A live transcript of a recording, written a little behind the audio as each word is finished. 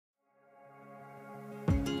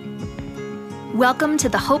Welcome to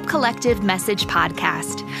the Hope Collective Message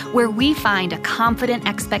Podcast, where we find a confident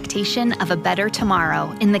expectation of a better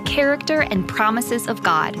tomorrow in the character and promises of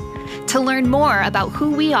God. To learn more about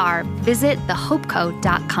who we are, visit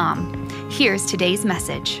thehopecode.com. Here's today's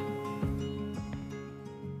message.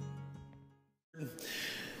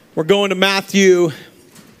 We're going to Matthew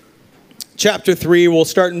chapter 3. We'll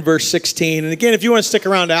start in verse 16. And again, if you want to stick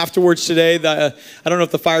around afterwards today, I don't know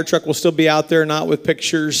if the fire truck will still be out there or not with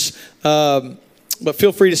pictures, but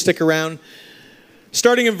feel free to stick around.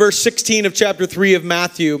 Starting in verse 16 of chapter 3 of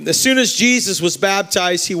Matthew. As soon as Jesus was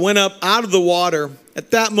baptized, he went up out of the water.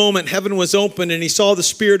 At that moment, heaven was opened, and he saw the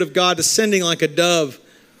Spirit of God descending like a dove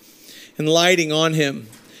and lighting on him.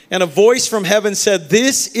 And a voice from heaven said,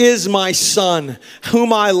 "This is my Son,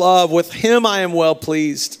 whom I love. With him I am well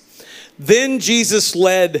pleased." Then Jesus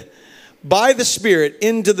led by the Spirit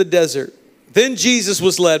into the desert. Then Jesus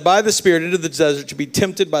was led by the Spirit into the desert to be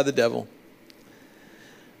tempted by the devil.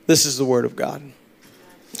 This is the word of God.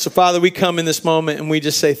 So, Father, we come in this moment and we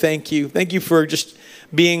just say thank you. Thank you for just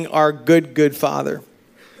being our good, good Father.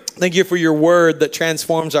 Thank you for your word that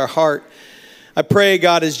transforms our heart. I pray,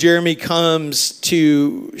 God, as Jeremy comes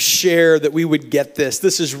to share, that we would get this.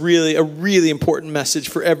 This is really a really important message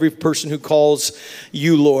for every person who calls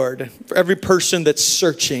you Lord, for every person that's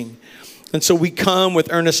searching. And so we come with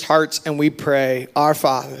earnest hearts and we pray, "Our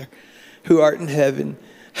Father, who art in heaven,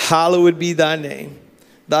 hallowed be thy name.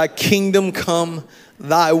 Thy kingdom come,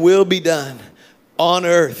 thy will be done on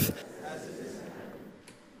earth as it is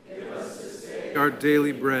in heaven. Give us this day our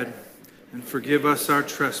daily bread, and forgive us our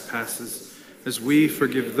trespasses, as we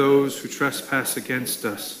forgive those who trespass against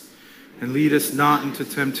us. And lead us not into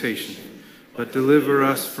temptation, but deliver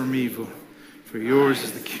us from evil. For yours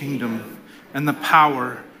is the kingdom, and the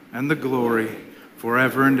power, and the glory,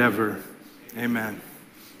 forever and ever. Amen."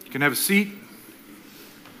 You can have a seat.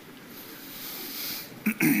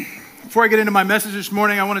 Before I get into my message this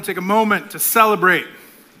morning, I want to take a moment to celebrate.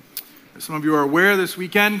 As some of you are aware, this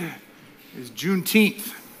weekend is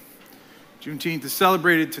Juneteenth. Juneteenth is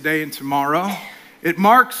celebrated today and tomorrow. It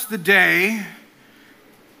marks the day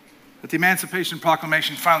that the Emancipation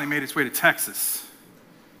Proclamation finally made its way to Texas,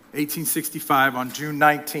 1865 on June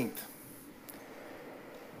 19th.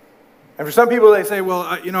 And for some people, they say,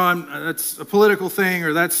 well, that's a political thing,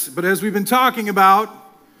 but as we've been talking about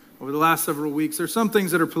over the last several weeks, there's some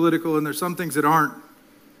things that are political and there's some things that aren't.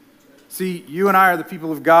 See, you and I are the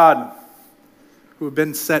people of God who have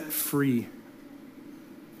been set free.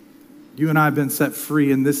 You and I have been set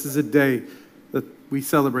free, and this is a day that we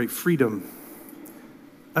celebrate freedom.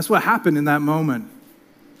 That's what happened in that moment.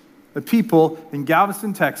 The people in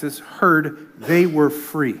Galveston, Texas heard they were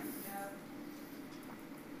free.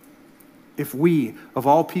 If we, of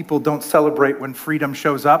all people, don't celebrate when freedom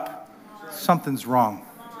shows up, something's wrong.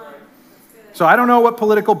 So I don't know what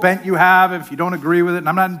political bent you have if you don't agree with it, and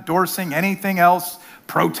I'm not endorsing anything else,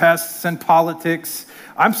 protests and politics.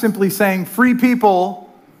 I'm simply saying free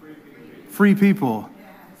people. Free people.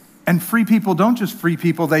 And free people don't just free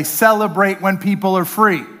people, they celebrate when people are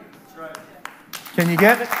free. Can you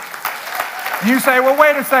get it? You say, well,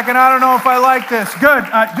 wait a second, I don't know if I like this. Good.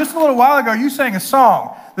 Just a little while ago, you sang a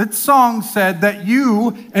song. That song said that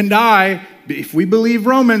you and I, if we believe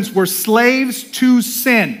Romans, were slaves to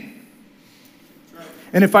sin.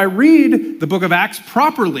 And if I read the book of Acts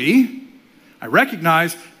properly, I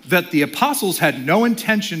recognize that the apostles had no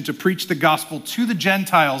intention to preach the gospel to the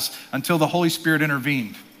Gentiles until the Holy Spirit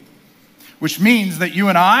intervened. Which means that you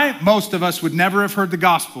and I, most of us, would never have heard the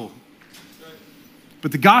gospel.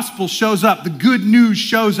 But the gospel shows up, the good news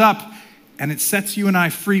shows up, and it sets you and I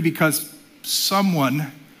free because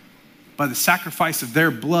someone, by the sacrifice of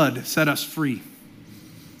their blood, set us free.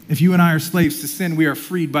 If you and I are slaves to sin, we are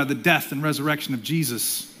freed by the death and resurrection of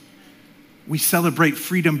Jesus. We celebrate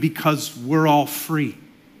freedom because we're all free.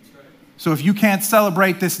 So if you can't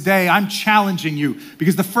celebrate this day, I'm challenging you,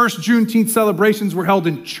 because the first Juneteenth celebrations were held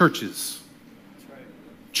in churches.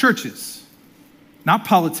 Churches, not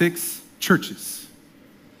politics, churches.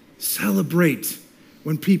 Celebrate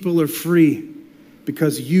when people are free,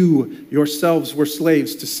 because you yourselves were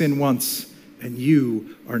slaves to sin once, and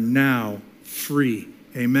you are now free.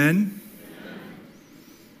 Amen?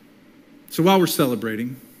 So while we're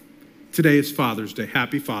celebrating, today is Father's Day.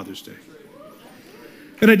 Happy Father's Day.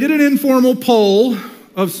 And I did an informal poll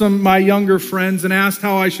of some of my younger friends and asked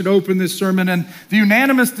how I should open this sermon, and the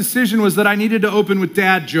unanimous decision was that I needed to open with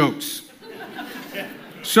dad jokes.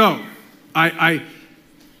 So, I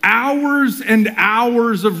hours and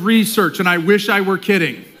hours of research, and I wish I were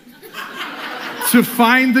kidding, to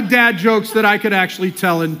find the dad jokes that I could actually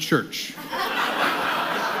tell in church.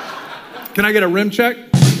 Can I get a rim check?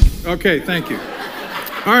 Okay, thank you.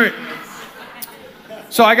 All right.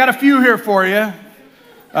 So I got a few here for you,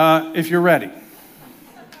 if you're ready.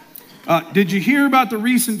 Did you hear about the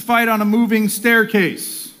recent fight on a moving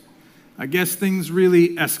staircase? I guess things really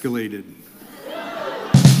escalated.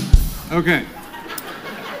 Okay.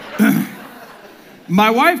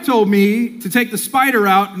 My wife told me to take the spider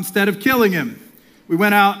out instead of killing him. We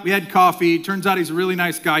went out, we had coffee. Turns out he's a really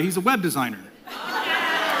nice guy. He's a web designer.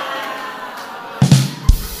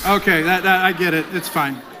 Okay, I get it. It's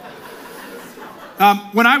fine.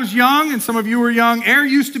 When I was young, and some of you were young, air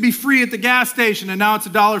used to be free at the gas station, and now it's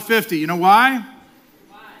 $1.50. You know why?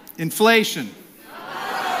 Inflation.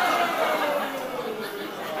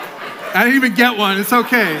 I didn't even get one. It's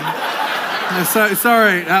okay. It's all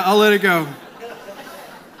right. I'll let it go.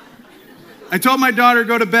 I told my daughter to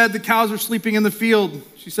go to bed. The cows are sleeping in the field.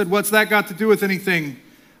 She said, "What's that got to do with anything?"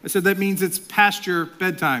 I said, "That means it's past your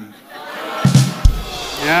bedtime."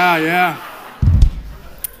 Yeah.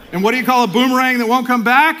 And what do you call a boomerang that won't come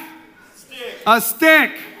back? A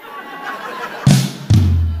stick.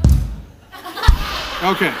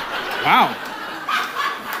 Okay. Wow.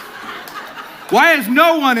 Why has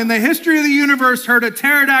no one in the history of the universe heard a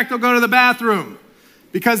pterodactyl go to the bathroom?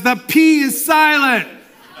 Because the P is silent.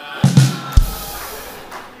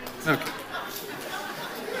 Okay.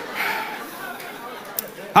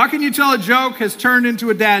 How can you tell a joke has turned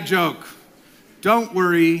into a dad joke? Don't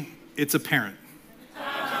worry, it's apparent.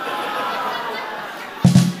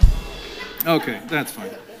 Okay, that's fine.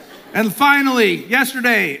 And finally,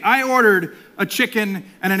 yesterday, I ordered a chicken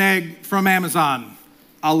and an egg from Amazon.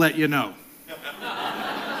 I'll let you know.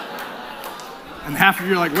 And half of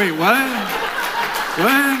you are like, wait, what?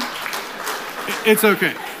 What? It's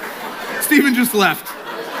okay. Stephen just left.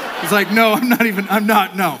 He's like, no,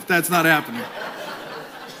 no, that's not happening.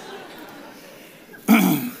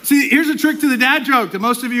 See, here's a trick to the dad joke that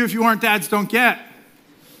most of you, if you aren't dads, don't get.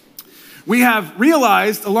 We have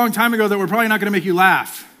realized a long time ago that we're probably not going to make you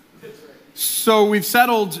laugh. So we've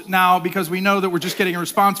settled now because we know that we're just getting a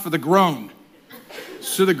response for the groan.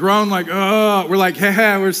 So the groan, like, oh, we're like,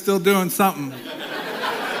 hey, we're still doing something.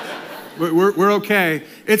 We're okay.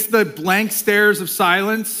 It's the blank stares of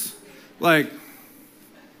silence. Like,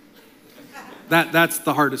 that's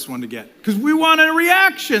the hardest one to get. Because we want a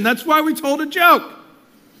reaction. That's why we told a joke.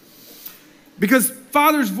 Because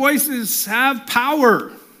fathers' voices have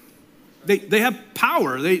power. They have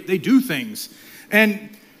power. They do things.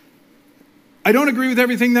 And I don't agree with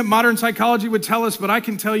everything that modern psychology would tell us, but I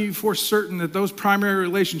can tell you for certain that those primary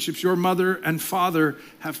relationships, your mother and father,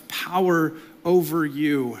 have power over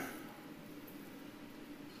you.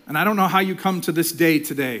 And I don't know how you come to this day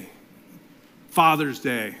today, Father's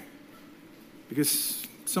Day, because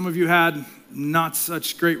some of you had not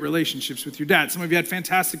such great relationships with your dad. Some of you had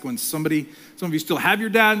fantastic ones. Some of you still have your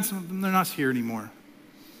dad, and some of them, they're not here anymore.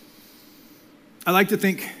 I like to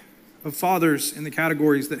think of fathers in the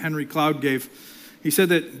categories that Henry Cloud gave. He said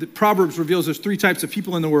that the Proverbs reveals there's three types of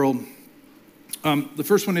people in the world. The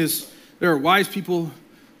first one is there are wise people,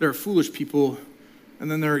 there are foolish people,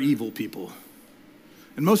 and then there are evil people.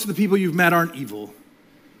 And most of the people you've met aren't evil.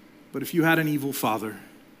 But if you had an evil father,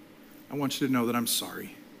 I want you to know that I'm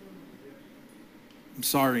sorry. I'm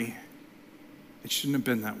sorry. It shouldn't have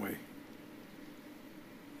been that way.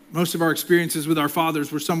 Most of our experiences with our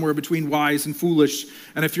fathers were somewhere between wise and foolish.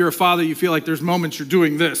 And if you're a father, you feel like there's moments you're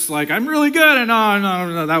doing this, like, I'm really good, and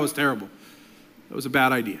no, that was terrible. That was a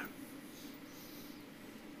bad idea.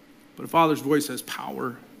 But a father's voice has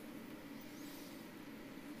power.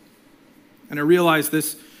 And I realized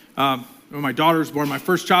this when my daughter was born, my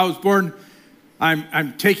first child was born.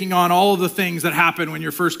 I'm taking on all of the things that happen when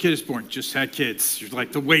your first kid is born. Just had kids. You're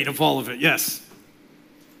like the weight of all of it. Yes.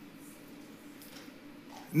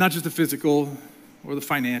 Not just the physical or the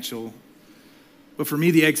financial, but for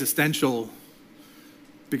me, the existential,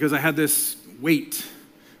 because I had this weight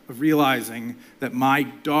of realizing that my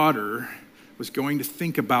daughter was going to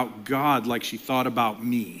think about God like she thought about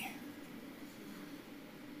me.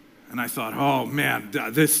 And I thought, oh man,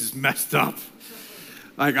 this is messed up.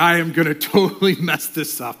 Like, I am going to totally mess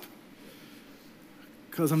this up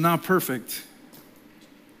because I'm not perfect.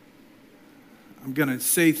 I'm going to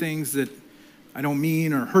say things that I don't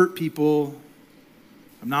mean or hurt people.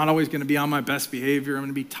 I'm not always going to be on my best behavior. I'm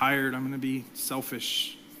going to be tired. I'm going to be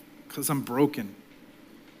selfish because I'm broken.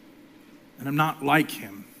 And I'm not like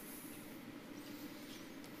him.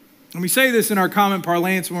 And we say this in our common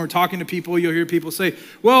parlance when we're talking to people. You'll hear people say,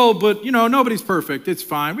 well, but, nobody's perfect. It's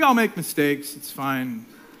fine. We all make mistakes. It's fine.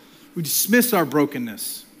 We dismiss our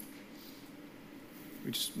brokenness.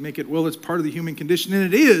 We just make it, well, it's part of the human condition, and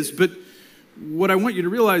it is, but what I want you to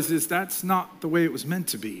realize is that's not the way it was meant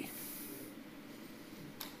to be.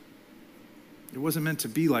 It wasn't meant to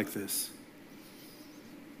be like this.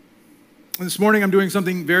 And this morning I'm doing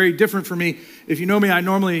something very different for me. If you know me, I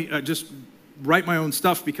normally just write my own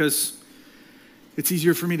stuff because it's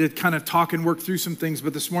easier for me to kind of talk and work through some things.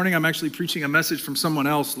 But this morning I'm actually preaching a message from someone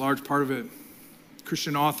else, large part of it.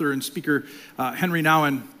 Christian author and speaker Henry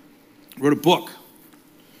Nouwen wrote a book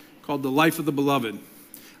called The Life of the Beloved.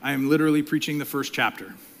 I am literally preaching the first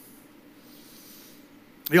chapter.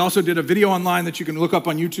 He also did a video online that you can look up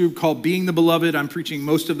on YouTube called Being the Beloved. I'm preaching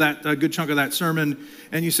most of that, a good chunk of that sermon.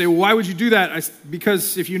 And you say, well, why would you do that?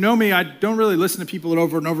 Because if you know me, I don't really listen to people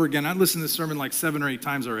over and over again. I listened to this sermon like 7 or 8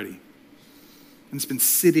 times already. And it's been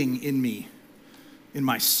sitting in me, in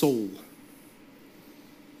my soul.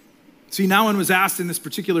 See, Nouwen was asked in this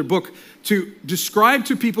particular book to describe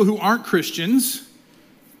to people who aren't Christians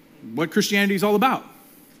what Christianity is all about.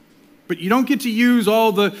 But you don't get to use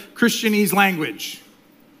all the Christianese language.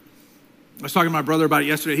 I was talking to my brother about it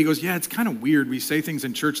yesterday. He goes, yeah, it's kind of weird. We say things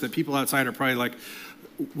in church that people outside are probably like,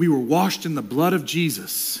 we were washed in the blood of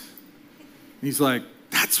Jesus. And he's like,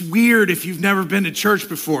 that's weird if you've never been to church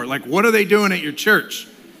before. Like, what are they doing at your church?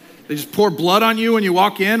 They just pour blood on you when you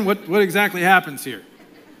walk in? What exactly happens here?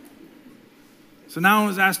 So now I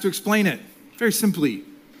was asked to explain it very simply.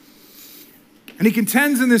 And he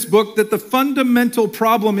contends in this book that the fundamental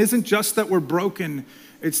problem isn't just that we're broken,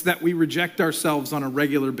 it's that we reject ourselves on a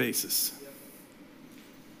regular basis.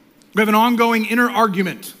 We have an ongoing inner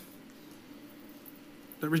argument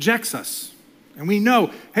that rejects us. And we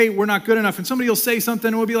know, hey, we're not good enough. And somebody will say something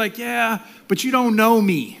and we'll be like, yeah, but you don't know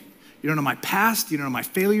me. You don't know my past. You don't know my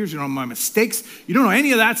failures. You don't know my mistakes. You don't know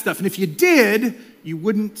any of that stuff. And if you did, you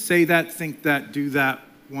wouldn't say that, think that, do that,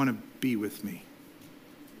 want to be with me.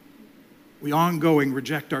 We ongoing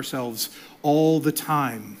reject ourselves all the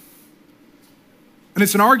time. And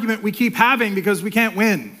it's an argument we keep having because we can't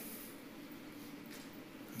win.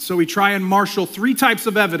 So we try and marshal 3 types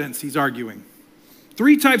of evidence, he's arguing.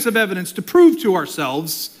 3 types of evidence to prove to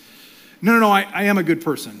ourselves, no, I am a good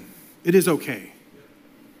person. It is okay.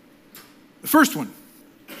 The first one,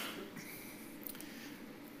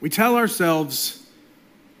 we tell ourselves,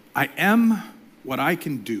 I am what I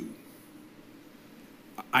can do.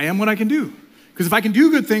 I am what I can do. Because if I can do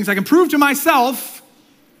good things, I can prove to myself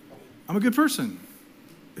I'm a good person.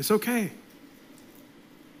 It's okay.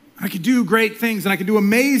 I can do great things and I can do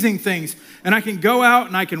amazing things and I can go out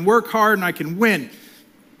and I can work hard and I can win.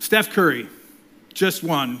 Steph Curry just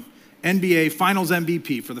won NBA Finals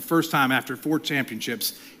MVP for the first time after 4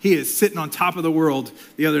 championships. He is sitting on top of the world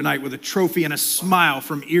the other night with a trophy and a smile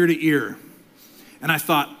from ear to ear. And I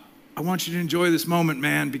thought, I want you to enjoy this moment,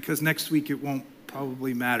 man, because next week it won't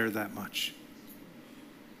probably matter that much.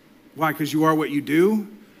 Why? Because you are what you do,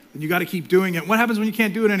 and you got to keep doing it. What happens when you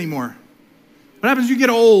can't do it anymore? What happens when you get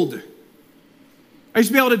old? I used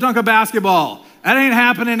to be able to dunk a basketball. That ain't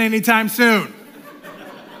happening anytime soon.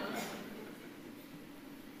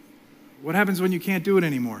 What happens when you can't do it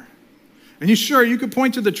anymore? And you could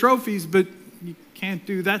point to the trophies, but you can't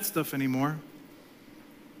do that stuff anymore.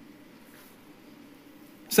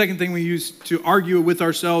 Second thing we use to argue with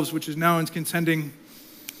ourselves, which is Nouwen's contending,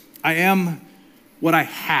 I am what I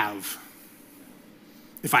have.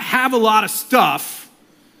 If I have a lot of stuff,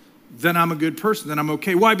 then I'm a good person, then I'm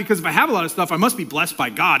okay. Why? Because if I have a lot of stuff, I must be blessed by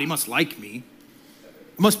God. He must like me.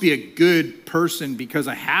 I must be a good person because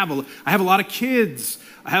I have a lot of kids.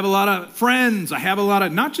 I have a lot of friends. I have a lot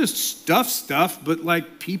of, not just stuff, but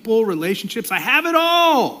like people, relationships. I have it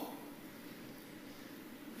all.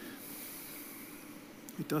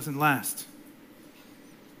 It doesn't last.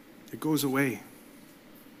 It goes away.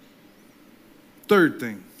 Third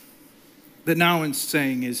thing that Nouwen's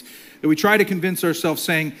saying is that we try to convince ourselves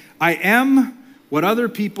saying, I am what other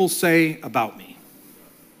people say about me.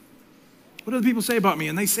 What do other people say about me?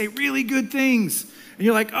 And they say really good things. And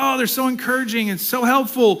you're like, oh, they're so encouraging and so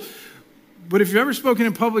helpful. But if you've ever spoken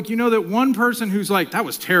in public, you know that one person who's like, that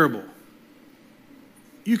was terrible.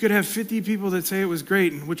 You could have 50 people that say it was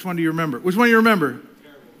great. And which one do you remember? Which one do you remember? Terrible.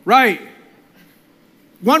 Right.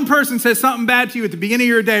 One person says something bad to you at the beginning of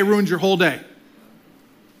your day, ruins your whole day.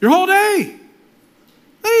 Your whole day.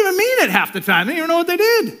 They didn't even mean it half the time. They didn't even know what they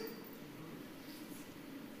did.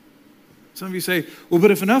 Some of you say, well, but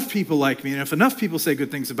if enough people like me and if enough people say good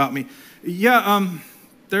things about me,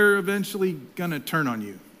 they're eventually going to turn on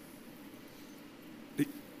you.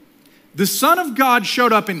 The Son of God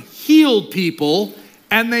showed up and healed people,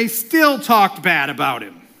 and they still talked bad about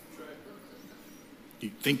him. Do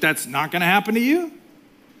you think that's not going to happen to you?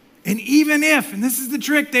 And even if, and this is the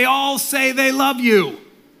trick, they all say they love you,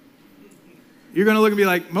 you're going to look and be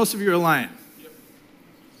like, most of you are lying.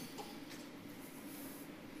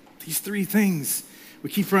 These three things we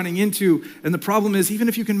keep running into. And the problem is, even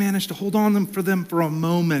if you can manage to hold on for them for a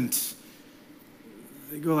moment,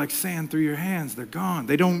 they go like sand through your hands. They're gone.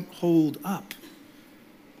 They don't hold up.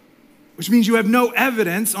 Which means you have no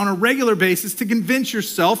evidence on a regular basis to convince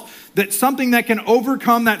yourself that something that can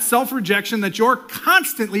overcome that self-rejection that you're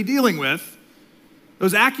constantly dealing with,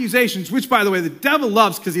 those accusations, which, by the way, the devil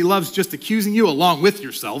loves because he loves just accusing you along with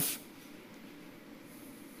yourself.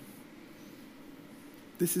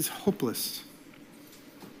 This is hopeless.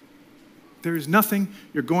 There is nothing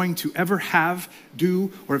you're going to ever have,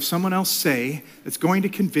 do, or have someone else say that's going to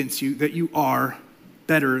convince you that you are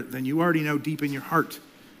better than you already know deep in your heart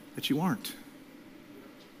that you aren't.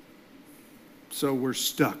 So we're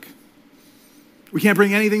stuck. We can't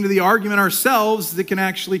bring anything to the argument ourselves that can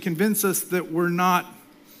actually convince us that we're not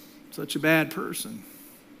such a bad person.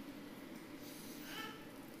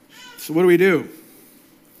 So what do?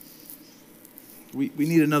 We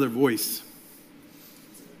need another voice.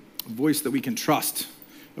 A voice that we can trust.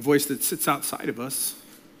 A voice that sits outside of us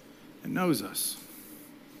and knows us.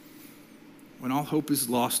 When all hope is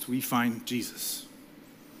lost, we find Jesus.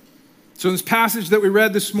 So in this passage that we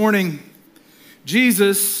read this morning,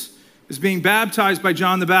 Jesus is being baptized by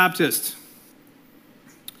John the Baptist.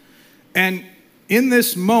 And in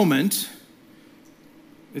this moment,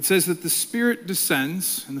 it says that the Spirit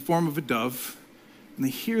descends in the form of a dove, and they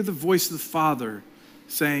hear the voice of the Father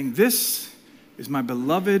saying, "This is my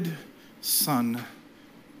beloved Son."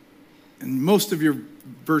 And most of your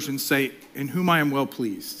versions say, "In whom I am well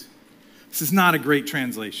pleased." This is not a great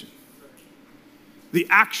translation. The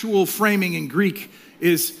actual framing in Greek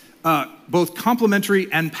is both complimentary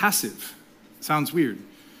and passive. Sounds weird.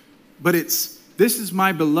 But it's, "This is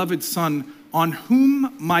my beloved Son, on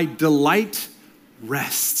whom my delight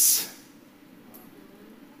rests."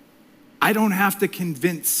 I don't have to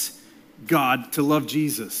convince God to love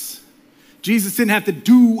Jesus. Jesus didn't have to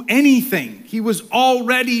do anything. He was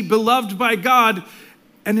already beloved by God,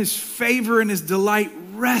 and his favor and his delight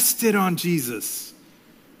rested on Jesus.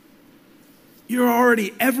 You're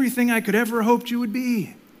already everything I could ever hoped you would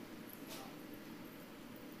be.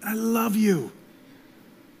 I love you.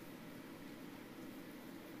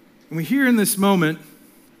 And we hear in this moment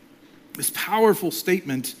this powerful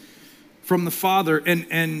statement from the Father,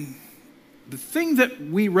 and the thing that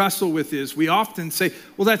we wrestle with is we often say,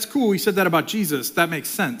 well, that's cool, he said that about Jesus, that makes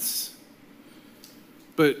sense.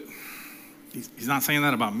 But he's not saying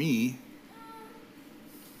that about me.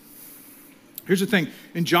 Here's the thing,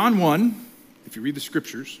 in John 1, if you read the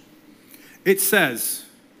scriptures, it says,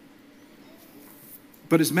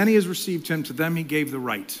 "But as many as received him, to them he gave the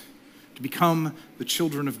right to become the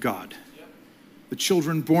children of God." The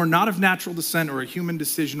children born not of natural descent or a human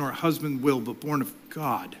decision or a husband will, but born of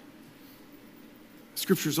God.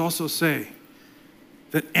 Scriptures also say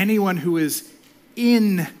that anyone who is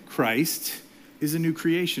in Christ is a new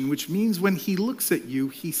creation, which means when he looks at you,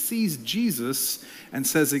 he sees Jesus and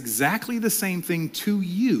says exactly the same thing to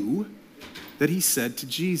you that he said to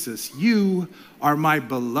Jesus. "You are my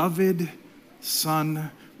beloved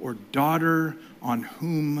Son or daughter on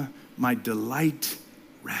whom my delight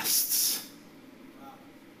rests."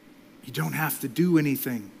 You don't have to do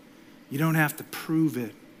anything. You don't have to prove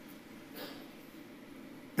it.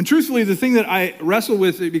 And truthfully, the thing that I wrestle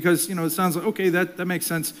with, because, it sounds like, okay, that makes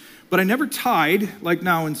sense, but I never tied, like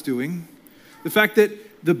Nouwen's doing, the fact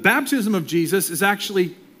that the baptism of Jesus is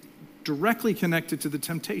actually directly connected to the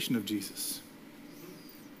temptation of Jesus.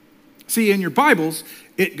 See, in your Bibles,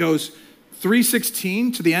 it goes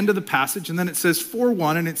 3:16 to the end of the passage, and then it says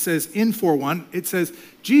 4:1, and it says in 4:1, it says,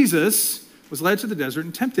 Jesus was led to the desert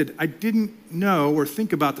and tempted. I didn't know or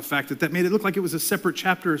think about the fact that made it look like it was a separate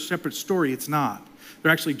chapter, a separate story. It's not.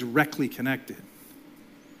 They're actually directly connected.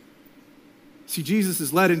 See, Jesus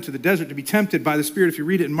is led into the desert to be tempted by the Spirit. If you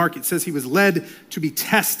read it in Mark, it says he was led to be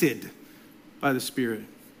tested by the Spirit.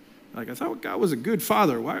 Like, I thought God was a good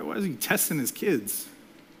father. Why is he testing his kids?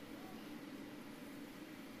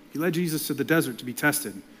 He led Jesus to the desert to be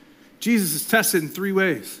tested. Jesus is tested in 3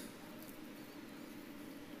 ways.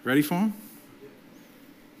 Ready for him?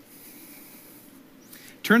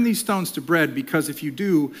 Turn these stones to bread, because if you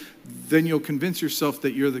do, then you'll convince yourself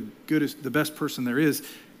that you're the goodest, the best person there is.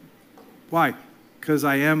 Why? Because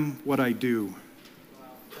I am what I do.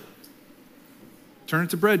 Turn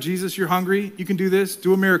it to bread. Jesus, you're hungry. You can do this.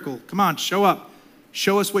 Do a miracle. Come on, show up.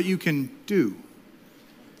 Show us what you can do.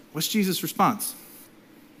 What's Jesus' response?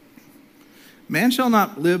 Man shall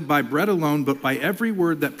not live by bread alone, but by every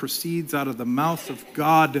word that proceeds out of the mouth of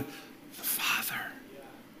God the Father.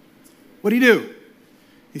 What did he do?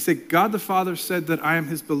 He said, God the Father said that I am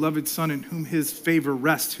his beloved Son in whom his favor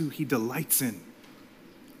rests, who he delights in.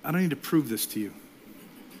 I don't need to prove this to you.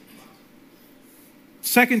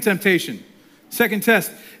 Second temptation, second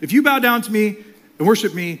test. If you bow down to me and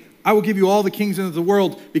worship me, I will give you all the kings of the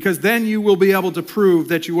world, because then you will be able to prove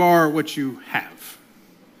that you are what you have.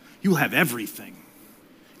 You'll have everything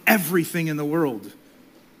in the world.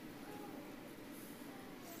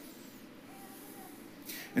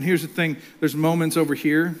 And here's the thing, there's moments over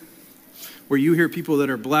here where you hear people that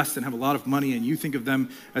are blessed and have a lot of money, and you think of them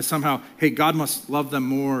as somehow, hey, God must love them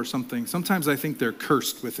more or something. Sometimes I think they're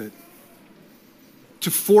cursed with it.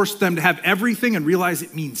 To force them to have everything and realize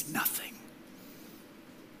it means nothing.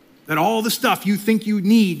 That all the stuff you think you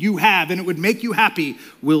need, you have, and it would make you happy,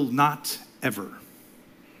 will not ever.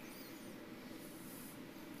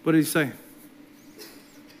 What did he say?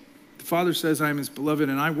 The Father says, I am his beloved,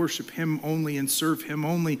 and I worship him only and serve him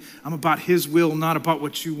only. I'm about his will, not about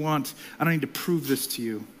what you want. I don't need to prove this to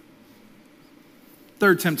you.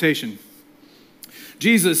 Third temptation.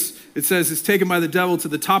 Jesus, it says, is taken by the devil to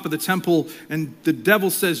the top of the temple, and the devil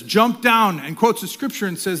says, jump down, and quotes the scripture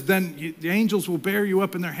and says, then the angels will bear you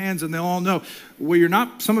up in their hands and they'll all know. What you're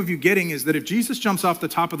not, some of you getting, is that if Jesus jumps off the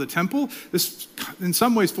top of the temple, this in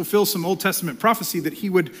some ways fulfills some Old Testament prophecy that he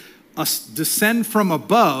would descend from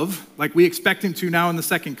above, like we expect him to now in the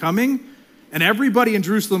second coming, and everybody in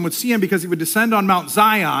Jerusalem would see him because he would descend on Mount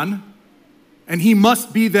Zion, and he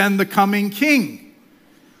must be then the coming king.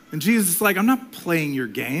 And Jesus is like, I'm not playing your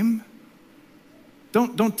game.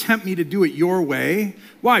 Don't tempt me to do it your way.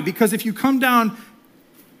 Why? Because if you come down,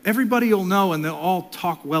 everybody will know and they'll all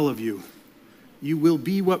talk well of you. You will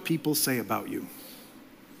be what people say about you.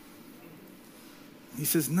 He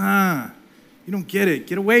says, nah, you don't get it.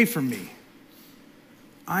 Get away from me.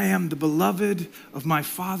 I am the beloved of my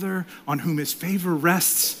Father, on whom his favor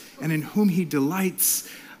rests and in whom he delights.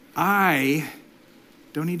 I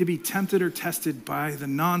don't need to be tempted or tested by the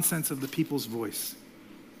nonsense of the people's voice.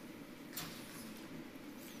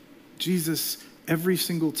 Jesus, every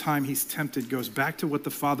single time he's tempted, goes back to what the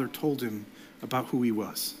Father told him about who he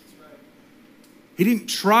was. He didn't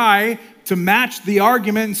try to match the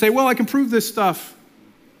argument and say, well, I can prove this stuff.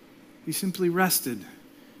 He simply rested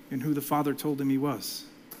in who the Father told him he was.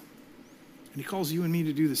 And he calls you and me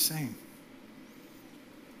to do the same.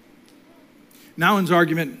 Nouwen's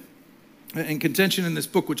argument and contention in this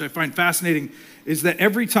book, which I find fascinating, is that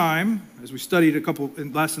every time, as we studied a couple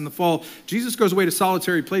last in the fall, Jesus goes away to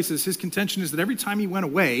solitary places. His contention is that every time he went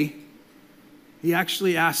away, he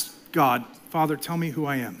actually asked God, Father, tell me who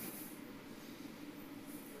I am.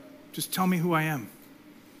 Just tell me who I am.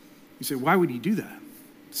 You say, why would he do that?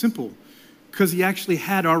 Simple. Because he actually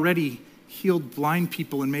had already healed blind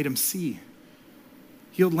people and made them see.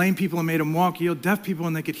 Healed lame people and made them walk. Healed deaf people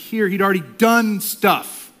and they could hear. He'd already done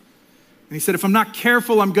stuff. And he said, if I'm not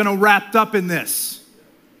careful, I'm going to wrapped up in this.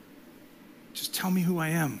 Just tell me who I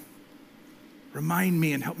am. Remind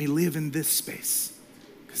me and help me live in this space.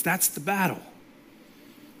 Because that's the battle.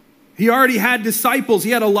 He already had disciples.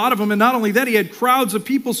 He had a lot of them. And not only that, he had crowds of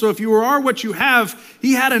people. So if you are what you have,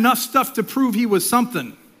 he had enough stuff to prove he was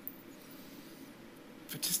something.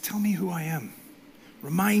 But just tell me who I am.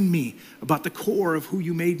 Remind me about the core of who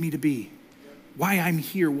you made me to be. Why I'm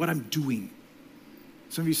here, what I'm doing.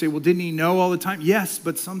 Some of you say, well, didn't he know all the time? Yes,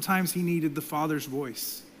 but sometimes he needed the Father's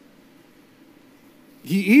voice.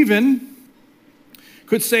 He even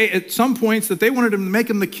could say at some points that they wanted him to make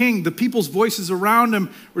him the king. The people's voices around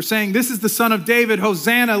him were saying, this is the Son of David,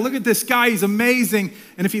 Hosanna, look at this guy, he's amazing.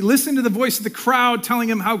 And if he listened to the voice of the crowd telling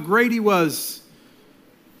him how great he was,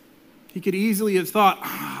 he could easily have thought,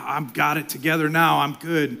 I've got it together now, I'm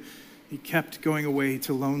good. He kept going away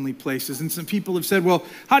to lonely places. And some people have said, well,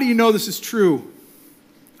 how do you know this is true?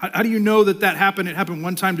 How do you know that happened? It happened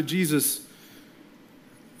one time to Jesus.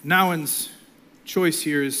 Nouwen's choice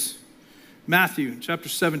here is Matthew chapter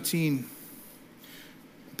 17,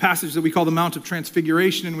 a passage that we call the Mount of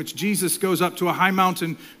Transfiguration, in which Jesus goes up to a high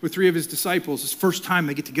mountain with 3 of his disciples. It's the first time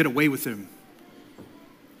they get away with him.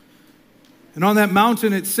 And on that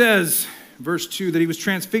mountain it says, verse 2, that he was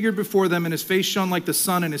transfigured before them, and his face shone like the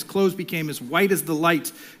sun, and his clothes became as white as the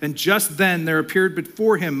light. And just then there appeared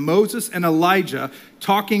before him Moses and Elijah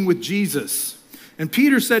talking with Jesus. And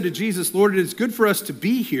Peter said to Jesus, Lord, it is good for us to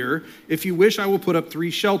be here. If you wish, I will put up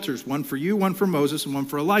 3 shelters, one for you, one for Moses, and one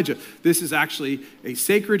for Elijah. This is actually a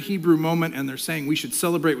sacred Hebrew moment, and they're saying we should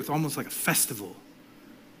celebrate with almost like a festival,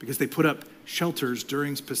 because they put up shelters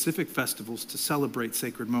during specific festivals to celebrate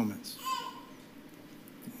sacred moments.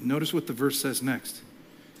 Notice what the verse says next.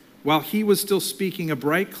 While he was still speaking, a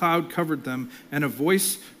bright cloud covered them, and a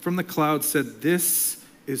voice from the cloud said, this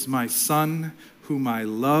is my son, whom I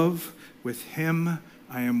love. With him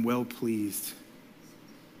I am well pleased.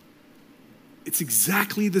 It's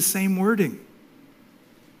exactly the same wording.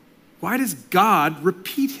 Why does God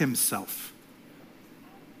repeat himself?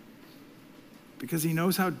 Because he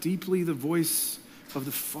knows how deeply the voice of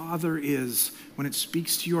the Father is when it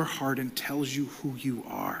speaks to your heart and tells you who you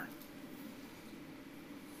are.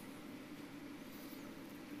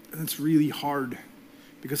 And it's really hard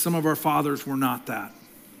because some of our fathers were not that.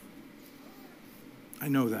 I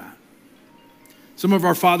know that. Some of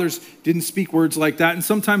our fathers didn't speak words like that, and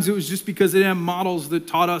sometimes it was just because they didn't have models that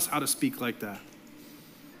taught us how to speak like that.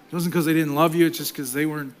 It wasn't because they didn't love you, it's just because they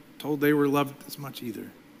weren't told they were loved as much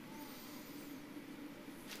either.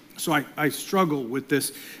 So I struggle with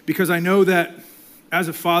this because I know that as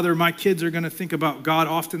a father, my kids are going to think about God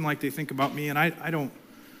often like they think about me, and I don't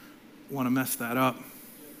want to mess that up.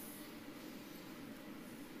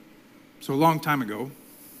 So a long time ago,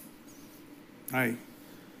 I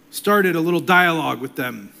started a little dialogue with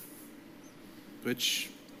them,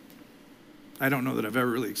 which I don't know that I've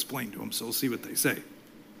ever really explained to them, so we'll see what they say.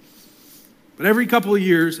 But every couple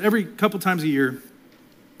times a year,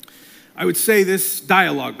 I would say this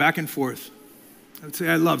dialogue back and forth. I would say,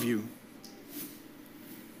 I love you.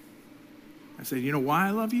 I say, you know why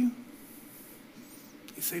I love you?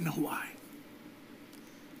 You say, no, why?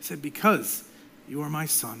 I said, because you are my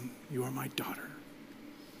son, you are my daughter.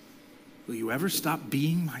 Will you ever stop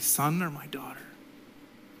being my son or my daughter?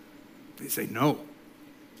 They say, no.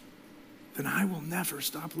 Then I will never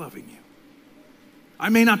stop loving you. I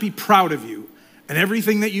may not be proud of you and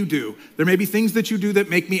everything that you do. There may be things that you do that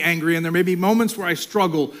make me angry, and there may be moments where I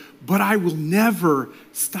struggle, but I will never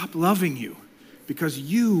stop loving you because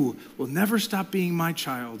you will never stop being my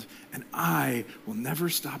child, and I will never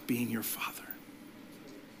stop being your father.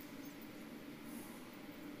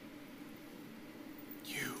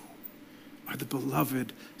 You are the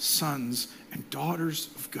beloved sons and daughters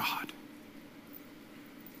of God.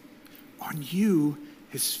 On you,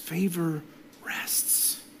 his favor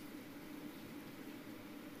rests.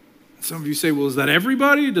 Some of you say, well, is that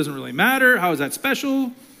everybody? It doesn't really matter. How is that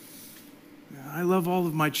special? I love all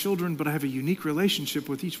of my children, but I have a unique relationship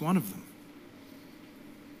with each one of them.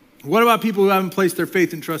 What about people who haven't placed their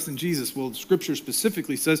faith and trust in Jesus? Well, Scripture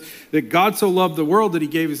specifically says that God so loved the world that he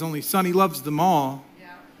gave his only son. He loves them all,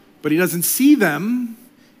 but he doesn't see them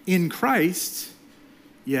in Christ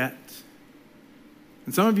yet.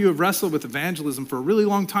 And some of you have wrestled with evangelism for a really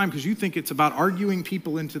long time because you think it's about arguing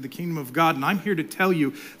people into the kingdom of God. And I'm here to tell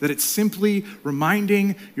you that it's simply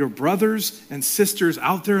reminding your brothers and sisters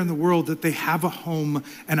out there in the world that they have a home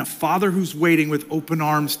and a father who's waiting with open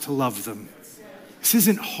arms to love them. This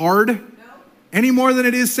isn't hard any more than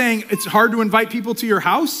it is saying it's hard to invite people to your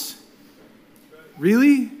house.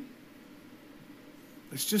 Really?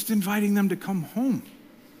 It's just inviting them to come home.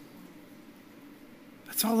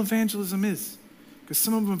 That's all evangelism is. Because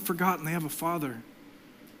some of them have forgotten they have a father.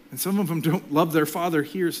 And some of them don't love their father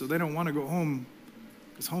here, so they don't want to go home.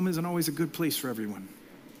 Because home isn't always a good place for everyone.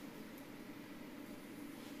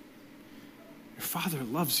 Your father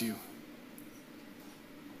loves you.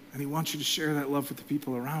 And he wants you to share that love with the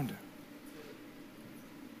people around him.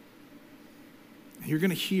 And you're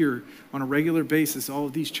going to hear on a regular basis all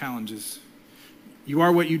of these challenges. You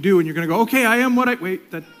are what you do, and you're going to go, okay, I am what I...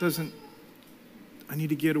 Wait, that doesn't... I need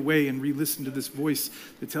to get away and re-listen to this voice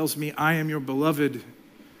that tells me I am your beloved.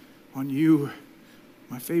 On you,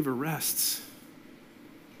 my favor rests.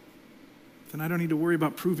 Then I don't need to worry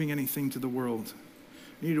about proving anything to the world.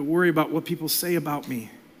 I need to worry about what people say about me.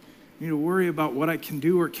 I need to worry about what I can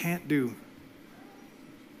do or can't do.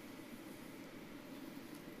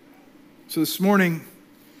 So this morning,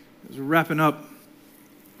 as we're wrapping up,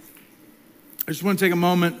 I just want to take a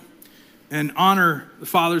moment and honor the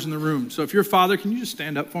fathers in the room. So if you're a father, can you just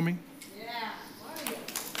stand up for me?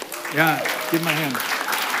 Yeah, give him a hand.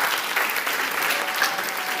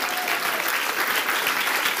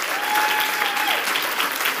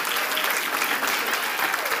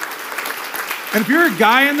 And if you're a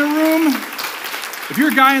guy in the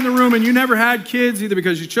room, and you never had kids, either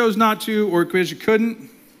because you chose not to or because you couldn't,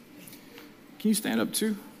 can you stand up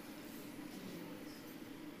too?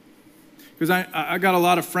 Because I got a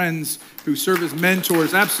lot of friends who serve as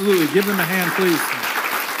mentors. Absolutely. Give them a hand, please.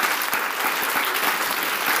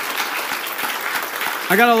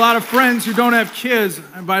 I got a lot of friends who don't have kids.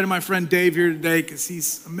 I invited my friend Dave here today because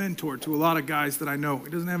he's a mentor to a lot of guys that I know. He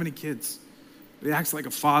doesn't have any kids, but he acts like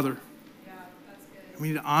a father. Yeah, that's good. And we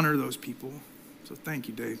need to honor those people. So thank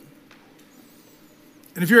you, Dave.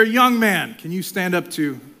 And if you're a young man, can you stand up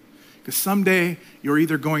too? Because someday you're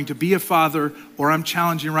either going to be a father or I'm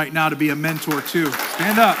challenging right now to be a mentor too.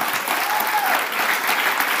 Stand up.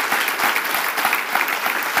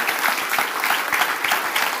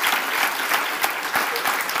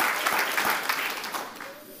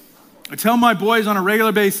 I tell my boys on a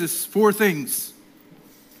regular basis 4 things.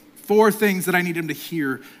 4 things that I need them to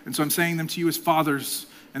hear. And so I'm saying them to you as fathers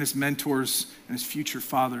and as mentors and as future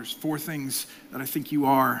fathers. 4 things that I think you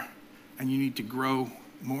are and you need to grow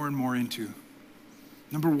more and more into.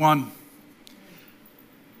 Number 1,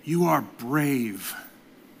 you are brave.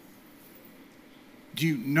 Do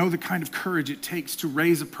you know the kind of courage it takes to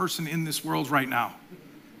raise a person in this world right now?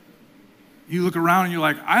 You look around and you're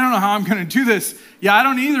like, I don't know how I'm going to do this. Yeah, I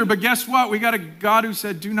don't either, but guess what? We got a God who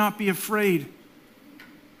said, do not be afraid.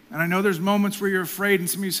 And I know there's moments where you're afraid, and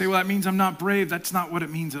some of you say, well, that means I'm not brave. That's not what it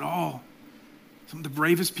means at all. Some of the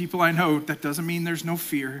bravest people I know, that doesn't mean there's no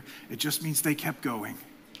fear. It just means they kept going.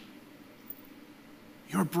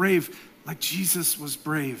 You're brave like Jesus was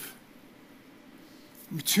brave.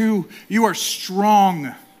 Number 2, you are strong.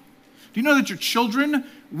 Do you know that your children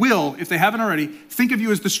will, if they haven't already, think of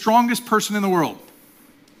you as the strongest person in the world?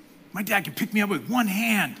 My dad can pick me up with one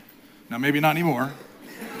hand. Now, maybe not anymore.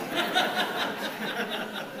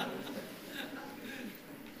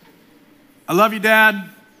 I love you, Dad.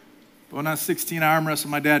 But when I was 16, I arm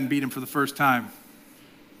wrestled my dad and beat him for the first time.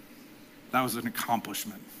 That was an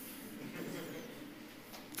accomplishment.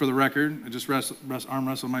 For the record, I just arm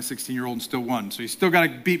wrestled my 16-year-old and still won. So you still got to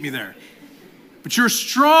beat me there. But you're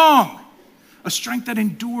strong. A strength that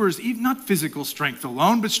endures, even not physical strength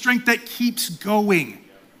alone, but strength that keeps going.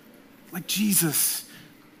 Like Jesus,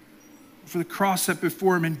 for the cross set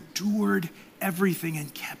before him, endured everything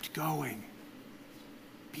and kept going.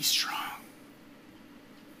 Be strong.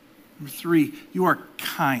 Number 3, you are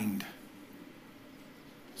kind.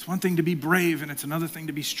 It's one thing to be brave and it's another thing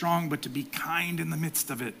to be strong, but to be kind in the midst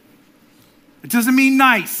of it. It doesn't mean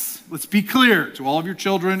nice. Let's be clear to all of your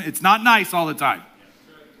children. It's not nice all the time.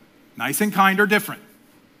 Nice and kind are different.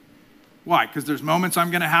 Why? Because there's moments I'm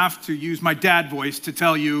going to have to use my dad voice to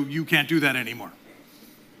tell you, you can't do that anymore.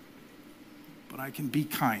 But I can be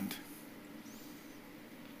kind.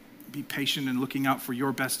 Be patient in looking out for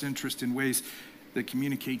your best interest in ways that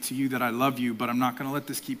communicate to you that I love you, but I'm not going to let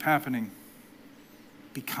this keep happening.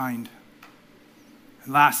 Be kind.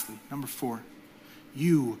 And lastly, number 4,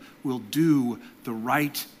 you will do the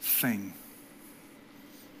right thing.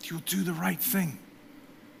 You'll do the right thing.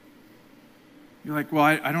 You're like, well,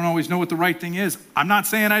 I don't always know what the right thing is. I'm not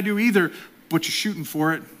saying I do either, but you're shooting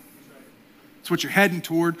for it. It's what you're heading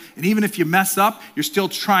toward. And even if you mess up, you're still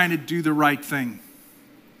trying to do the right thing.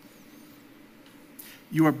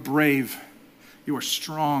 You are brave. You are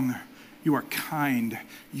strong. You are kind.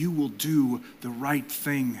 You will do the right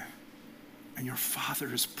thing. And your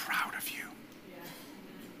Father is proud of you. Yeah.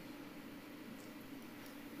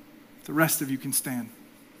 The rest of you can stand.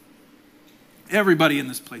 Everybody in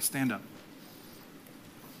this place, stand up.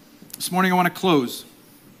 This morning I want to close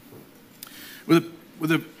with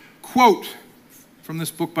a quote from this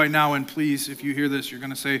book by Now. And please, if you hear this, you're going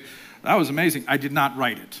to say, that was amazing. I did not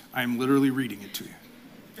write it. I am literally reading it to you.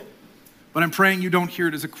 But I'm praying you don't hear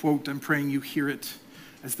it as a quote. I'm praying you hear it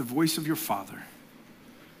as the voice of your Father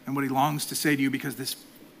and what he longs to say to you, because this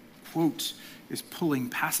quote is pulling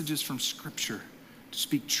passages from Scripture to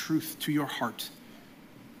speak truth to your heart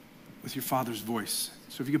with your Father's voice.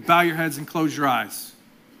 So if you could bow your heads and close your eyes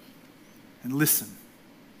and listen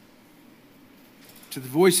to the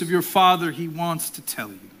voice of your Father. He wants to tell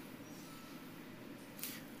you,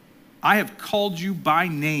 I have called you by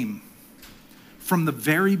name from the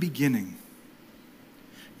very beginning.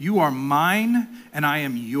 You are mine and I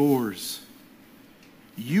am yours.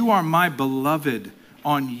 You are my beloved.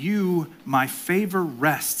 On you my favor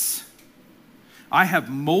rests. I have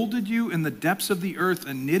molded you in the depths of the earth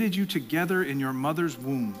and knitted you together in your mother's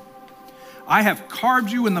womb. I have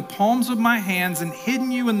carved you in the palms of my hands and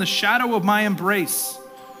hidden you in the shadow of my embrace.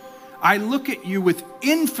 I look at you with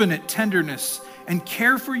infinite tenderness and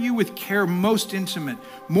care for you with care most intimate,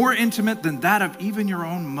 more intimate than that of even your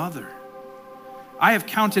own mother. I have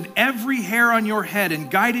counted every hair on your head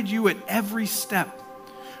and guided you at every step.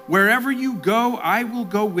 Wherever you go, I will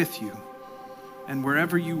go with you. And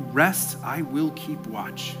wherever you rest, I will keep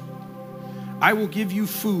watch. I will give you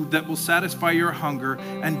food that will satisfy your hunger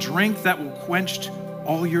and drink that will quench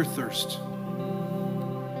all your thirst.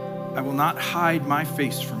 I will not hide my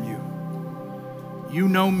face from you. You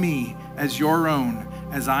know me as your own,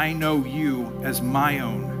 as I know you as my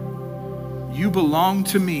own. You belong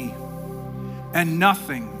to me, and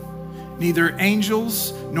nothing, neither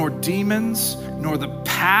angels nor demons, nor the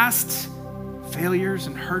past failures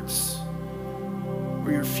and hurts,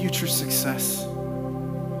 or your future success,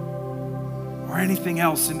 or anything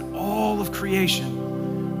else in all of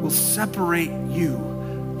creation will separate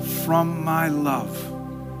you from my love,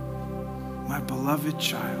 my beloved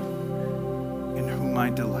child. in whom I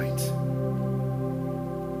delight.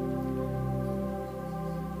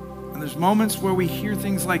 And there's moments where we hear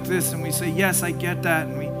things like this and we say, yes, I get that.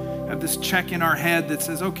 And we have this check in our head that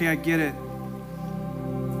says, okay, I get it.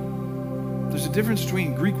 There's a difference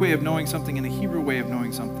between a Greek way of knowing something and a Hebrew way of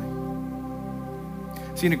knowing something.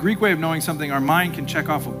 See, in a Greek way of knowing something, our mind can check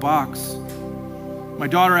off a box. My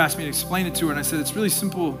daughter asked me to explain it to her, and I said, it's really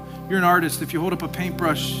simple. You're an artist. If you hold up a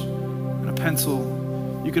paintbrush and a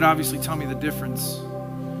pencil, you could obviously tell me the difference.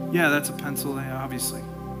 Yeah, that's a pencil, obviously.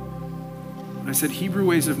 But I said, Hebrew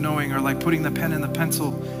ways of knowing are like putting the pen and the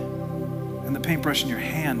pencil and the paintbrush in your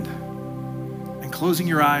hand and closing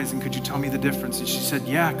your eyes, and could you tell me the difference? And she said,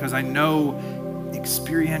 yeah, because I know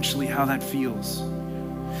experientially how that feels.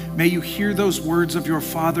 May you hear those words of your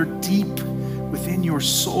Father deep within your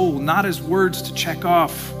soul, not as words to check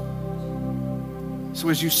off. So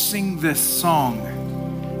as you sing this song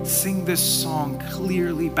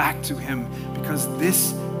clearly back to him, because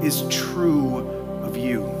this is true of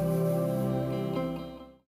you.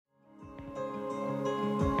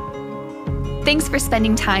 Thanks for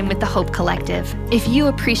spending time with the Hope Collective. If you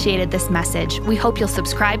appreciated this message, we hope you'll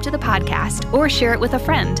subscribe to the podcast or share it with a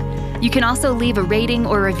friend. You can also leave a rating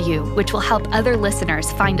or review, which will help other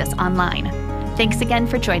listeners find us online. Thanks again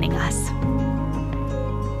for joining us.